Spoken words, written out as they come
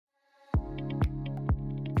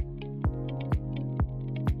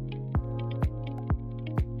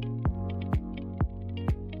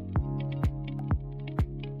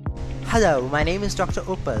Hello, my name is Dr.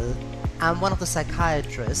 Uppal. I'm one of the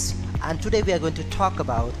psychiatrists, and today we are going to talk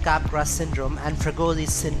about Capgras syndrome and Fregoli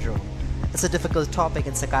syndrome. It's a difficult topic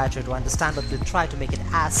in psychiatry to understand, but we'll try to make it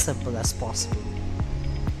as simple as possible.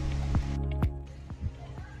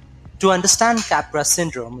 To understand Capgras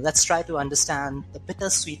syndrome, let's try to understand the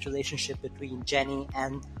bittersweet relationship between Jenny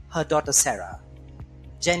and her daughter Sarah.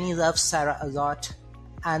 Jenny loves Sarah a lot,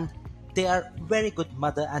 and they are very good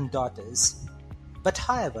mother and daughters. But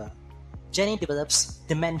however, Jenny develops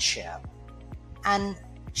dementia, and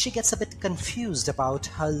she gets a bit confused about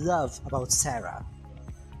her love about Sarah.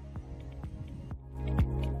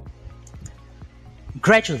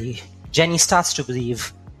 Gradually, Jenny starts to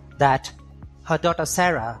believe that her daughter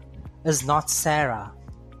Sarah is not Sarah.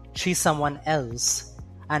 She's someone else,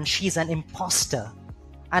 and she's an imposter.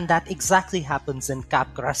 And that exactly happens in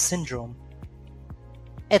Capgras syndrome.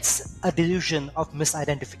 It's a delusion of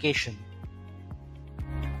misidentification.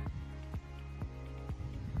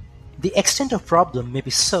 The extent of problem may be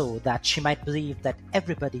so that she might believe that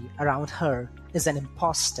everybody around her is an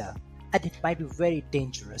imposter, and it might be very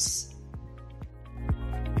dangerous.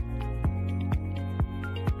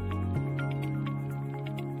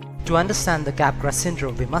 To understand the Capgras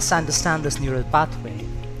syndrome, we must understand this neural pathway.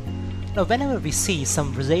 Now, whenever we see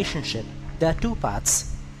some relationship, there are two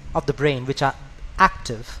parts of the brain which are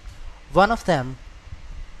active. One of them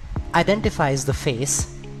identifies the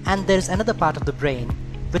face, and there is another part of the brain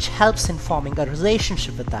which helps in forming a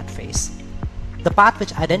relationship with that face. The part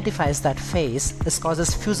which identifies that face is called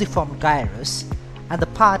as fusiform gyrus, and the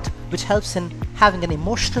part which helps in having an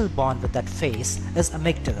emotional bond with that face is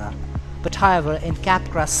amygdala. But however, in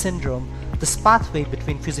Capgras syndrome, this pathway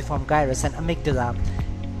between fusiform gyrus and amygdala,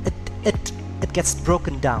 it gets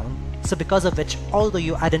broken down. So because of which, although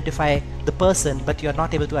you identify the person, but you're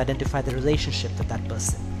not able to identify the relationship with that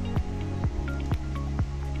person.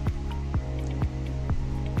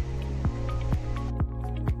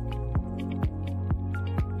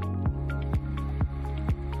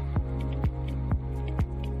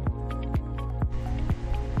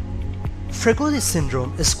 Fregoli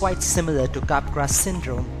syndrome is quite similar to Capgras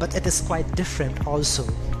syndrome, but it is quite different also.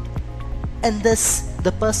 In this,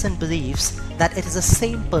 the person believes that it is the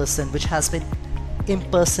same person which has been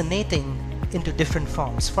impersonating into different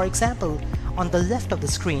forms. For example, on the left of the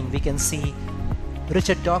screen we can see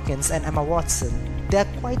Richard Dawkins and Emma Watson. They are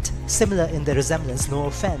quite similar in their resemblance, no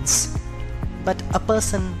offense. But a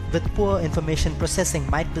person with poor information processing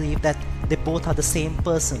might believe that they both are the same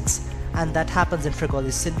persons, and that happens in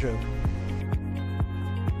Fregoli syndrome.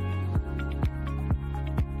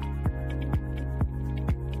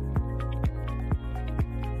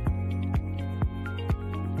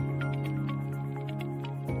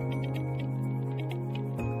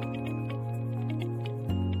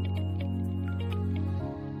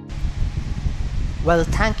 Well,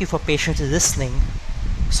 thank you for patiently listening.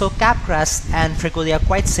 So Capgras and Fregoli are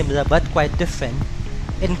quite similar but quite different.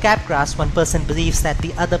 In Capgras, one person believes that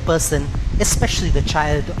the other person, especially the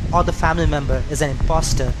child or the family member, is an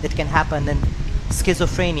imposter. It can happen in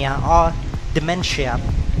schizophrenia or dementia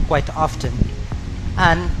quite often.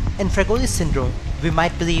 And in Fregoli syndrome, we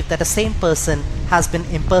might believe that the same person has been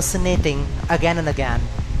impersonating again and again.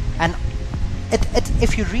 And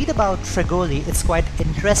if you read about Fregoli, it's quite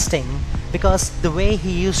interesting, because the way he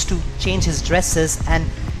used to change his dresses, and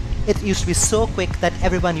it used to be so quick that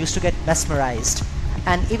everyone used to get mesmerized,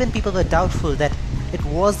 and even people were doubtful that it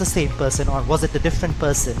was the same person or was it a different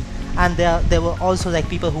person. And there were also like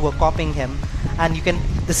people who were copying him, and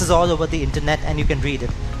this is all over the internet and you can read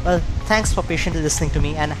it. Well, thanks for patiently listening to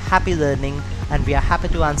me, and happy learning, and we are happy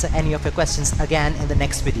to answer any of your questions again in the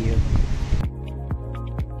next video.